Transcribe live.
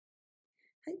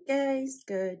Hi guys,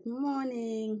 good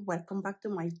morning. Welcome back to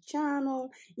my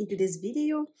channel. In today's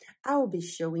video, I will be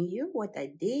showing you what I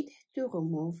did to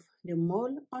remove the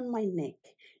mole on my neck.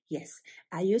 Yes,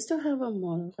 I used to have a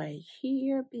mole right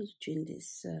here between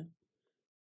this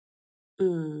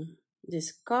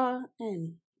scar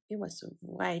and it was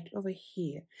right over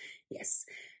here. Yes.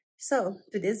 So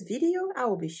today's video, I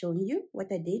will be showing you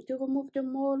what I did to remove the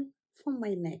mole from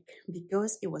my neck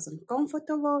because it was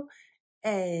uncomfortable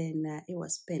and it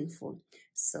was painful.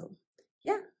 So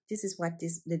yeah, this is what the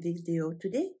video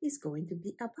today is going to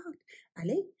be about.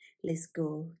 Allez, let's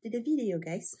go to the video,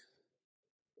 guys.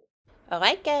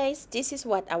 Alright guys, this is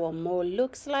what our mole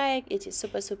looks like. It is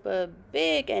super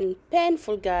big and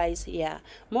painful, guys. Yeah,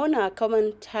 moles are a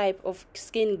common type of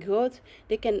skin growth.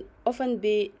 They can often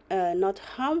be not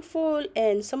harmful,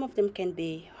 and some of them can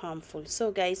be harmful.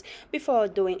 So guys, before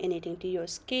doing anything to your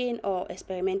skin or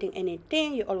experimenting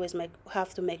anything, you always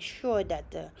have to make sure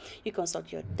that you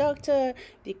consult your doctor,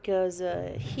 because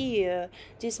here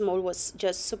this mole was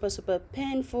just super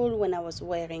painful when I was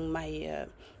wearing my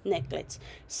necklace.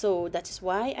 So that is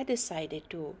why I decided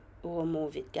to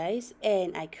remove it, guys.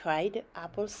 And I tried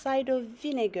apple cider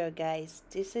vinegar, guys.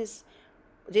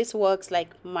 This works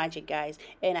like magic, guys.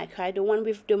 And I tried the one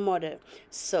with the mother.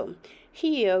 So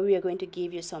here we are going to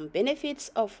give you some benefits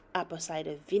of apple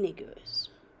cider vinegars.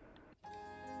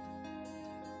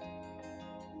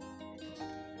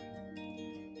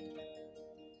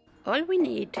 All we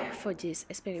need for this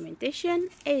experimentation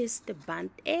is the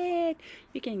band-aid.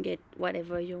 You can get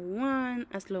whatever you want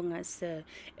as long as it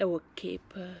will keep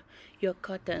your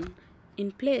cotton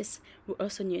in place. We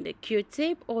also need a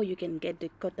Q-tip, or you can get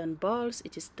the cotton balls.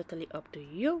 It is totally up to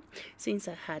you. Since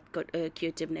I had got a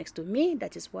Q-tip next to me,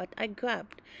 that is what I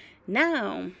grabbed.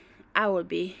 Now I will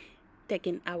be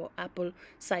taking our apple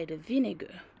cider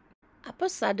vinegar. Apple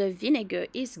cider vinegar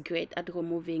is great at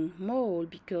removing mold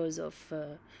because of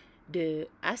the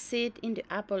acid in the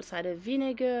apple cider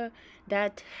vinegar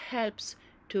that helps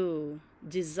to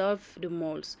dissolve the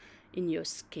molds in your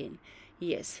skin.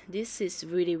 Yes, this is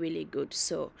really good.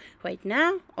 So right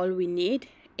now all we need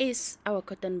is our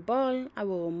cotton ball. I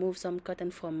will remove some cotton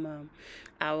from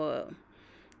our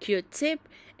Q-tip,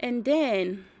 and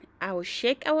then I will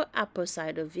shake our apple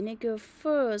cider vinegar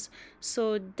first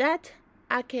so that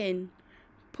I can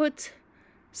put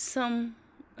some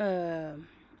uh,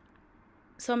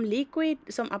 some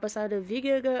apple cider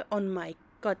vinegar on my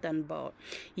cotton ball.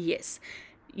 Yes,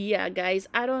 yeah guys,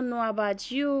 I don't know about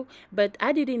you, but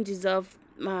I didn't dissolve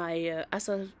my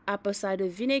apple cider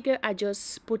vinegar. I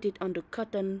just put it on the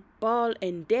cotton ball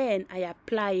and then I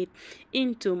apply it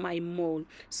into my mold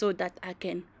so that I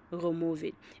can remove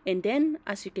it. And then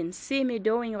as you can see me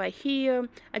doing right here,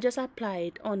 I just apply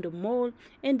it on the mold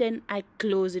and then I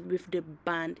close it with the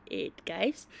band-aid,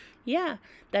 guys. Yeah,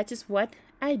 that is what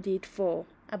I did for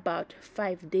about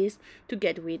 5 days to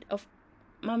get rid of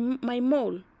my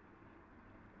mole.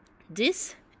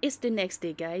 This is the next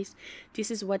day, guys. This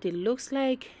is what it looks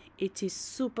like. It is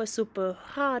super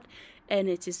hard and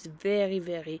it is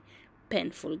very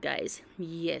painful, guys.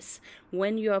 Yes,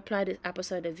 when you apply the apple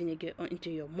cider vinegar into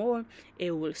your mole,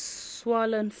 it will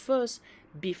swollen first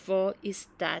before it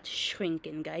starts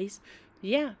shrinking, guys.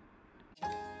 Yeah.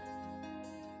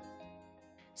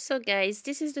 So guys,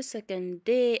 this is the second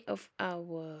day of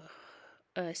our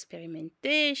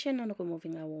experimentation on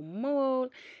removing our mole.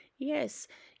 Yes,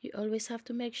 you always have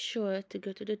to make sure to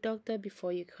go to the doctor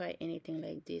before you try anything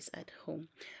like this at home.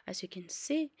 As you can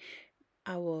see,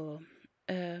 our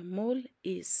mole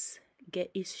is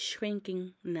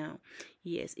shrinking now.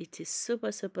 Yes, it is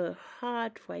super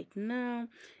hard right now,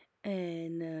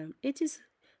 and it is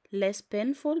less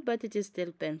painful, but it is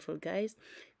still painful, guys.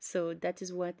 So that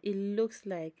is what it looks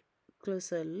like.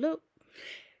 Closer look.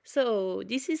 So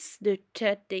this is the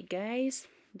third day, guys.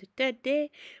 The third day,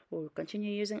 we'll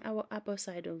continue using our apple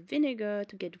cider vinegar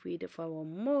to get rid of our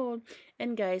mold.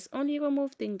 And guys, only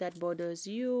remove things that bothers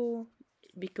you,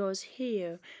 because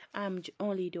here I'm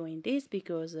only doing this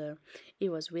because it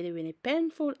was really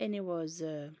painful, and it was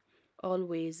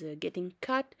always getting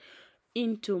cut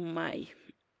into my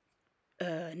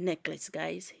necklace,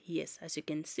 guys. Yes, as you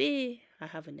can see, I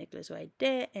have a necklace right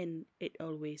there, and it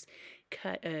always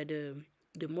cut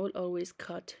the mole always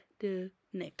cut the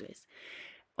necklace.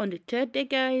 On the third day,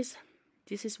 guys,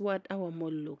 this is what our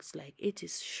mole looks like. It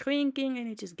is shrinking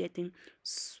and it is getting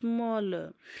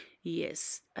smaller.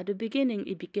 Yes, at the beginning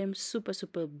it became super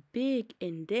big,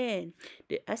 and then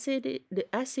the acid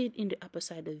in the apple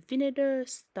cider vinegar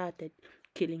started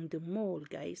killing the mole,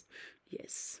 guys.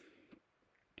 Yes.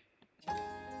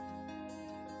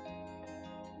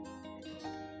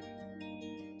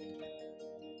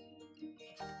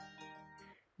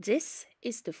 This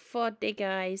is the fourth day,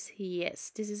 guys.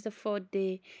 Yes, this is the fourth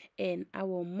day, and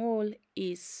our mole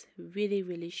is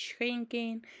really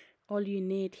shrinking. All you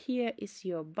need here is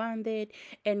your band-aid,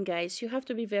 and guys, you have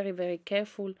to be very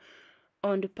careful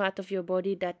on the part of your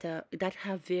body that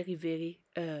have very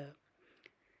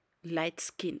light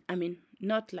skin. I mean,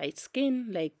 not light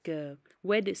skin, like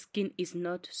where the skin is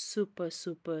not super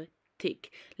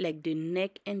thick, like the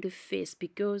neck and the face,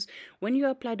 because when you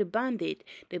apply the band-aid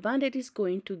is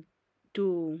going to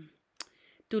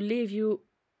leave you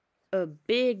a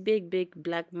big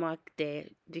black mark there,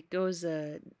 because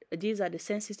these are the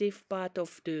sensitive part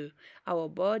of the our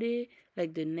body,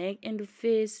 like the neck and the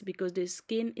face, because the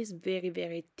skin is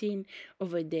very thin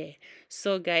over there.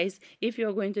 So guys, if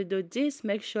you're going to do this,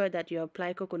 make sure that you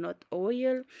apply coconut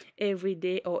oil every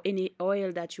day, or any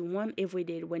oil that you want every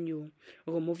day when you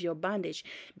remove your bandage.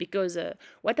 Because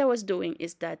what I was doing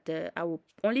is that I will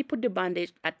only put the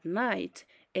bandage at night,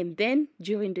 and then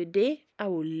during the day I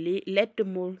will let the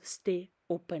mole stay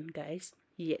open, guys.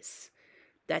 Yes,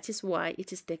 that is why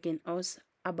it is taking us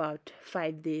about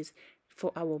 5 days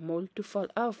for our mole to fall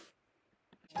off.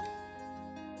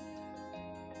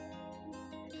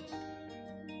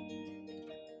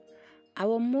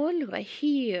 Our mole right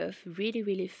here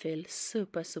really feels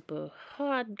super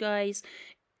hard, guys.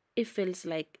 It feels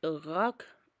like a rock,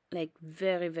 like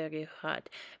very hard.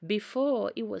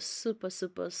 Before it was super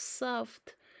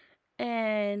soft,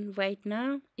 and right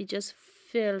now it just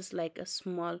feels like a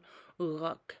small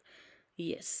rock.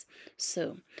 Yes,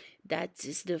 so that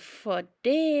is the fourth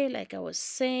day, like I was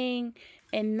saying,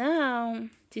 and now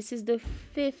this is the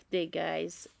fifth day,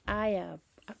 guys. I am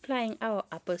applying our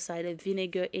apple cider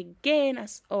vinegar again,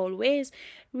 as always,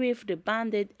 with the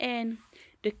banded and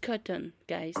the cotton,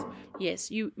 guys.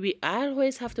 Yes, we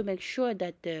always have to make sure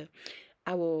that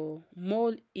our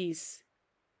mold is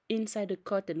inside the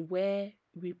cotton, where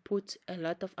we put a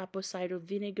lot of apple cider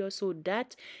vinegar, so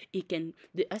that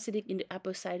the acidic in the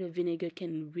apple cider vinegar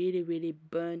can really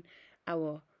burn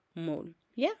our mold.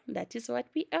 Yeah, that is what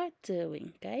we are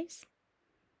doing, guys.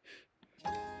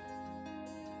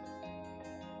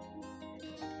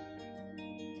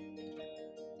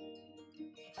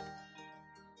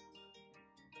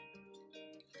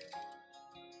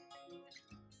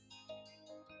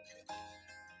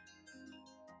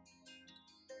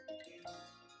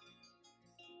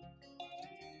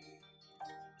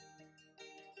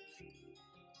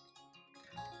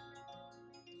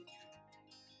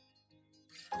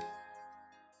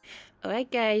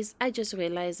 Alright, guys, I just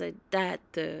realized that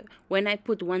when I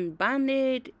put one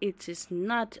band-aid, it is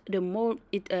not the mold.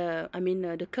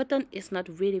 The cotton is not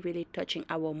really touching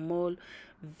our mold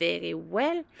very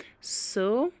well.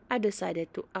 So I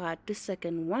decided to add the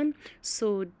second one,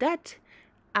 so that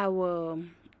our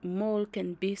mold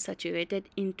can be saturated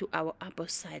into our apple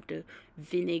cider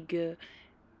vinegar,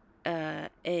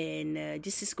 and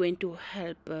this is going to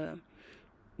help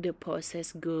the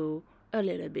process go a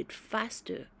little bit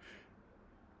faster.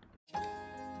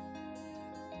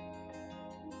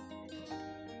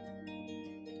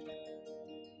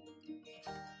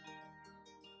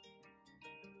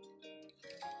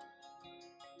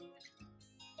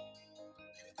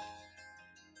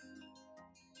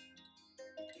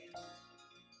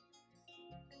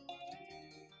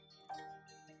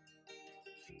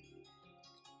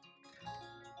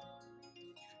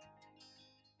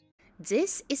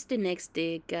 This is the next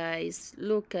day, guys.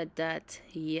 Look at that.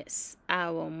 Yes,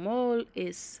 our mole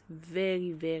is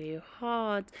very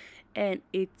hard, and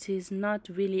it is not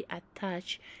really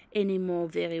attached anymore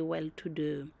very well to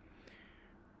the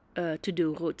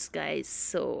roots, guys.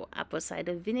 So apple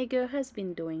cider vinegar has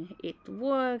been doing it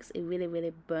works. It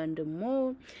really burned the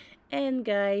mole. And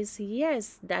guys,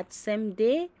 yes, that same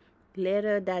day,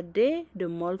 later that day, the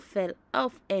mole fell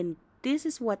off, and this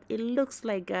is what it looks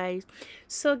like, guys.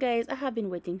 So guys, I have been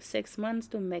waiting 6 months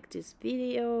to make these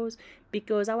videos,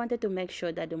 because I wanted to make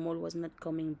sure that the mole was not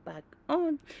coming back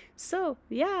on. So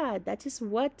yeah,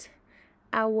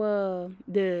 our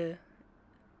the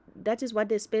that is what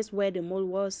the space where the mole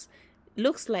was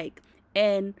looks like.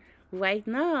 And right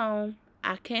now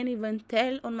I can't even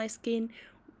tell on my skin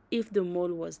if the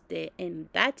mole was there, and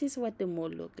that is what the mole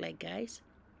looked like, guys.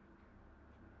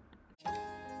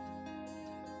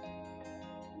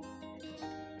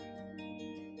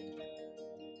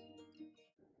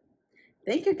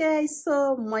 Thank you guys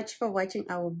so much for watching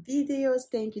our videos.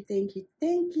 Thank you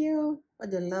for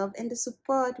the love and the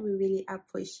support. We really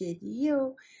appreciate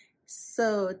you.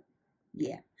 So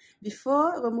yeah,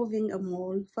 before removing a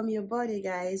mole from your body,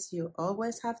 guys, you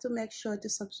always have to make sure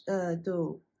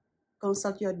to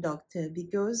consult your doctor,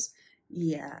 because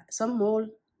yeah, some mole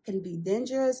can be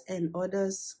dangerous and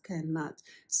others cannot.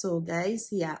 So guys,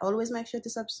 yeah, always make sure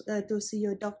to see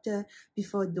your doctor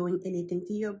before doing anything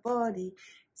to your body.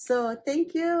 So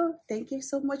thank you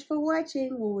so much for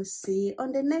watching. We will see you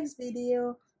on the next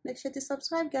video. Make sure to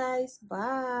subscribe, guys.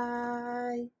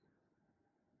 Bye.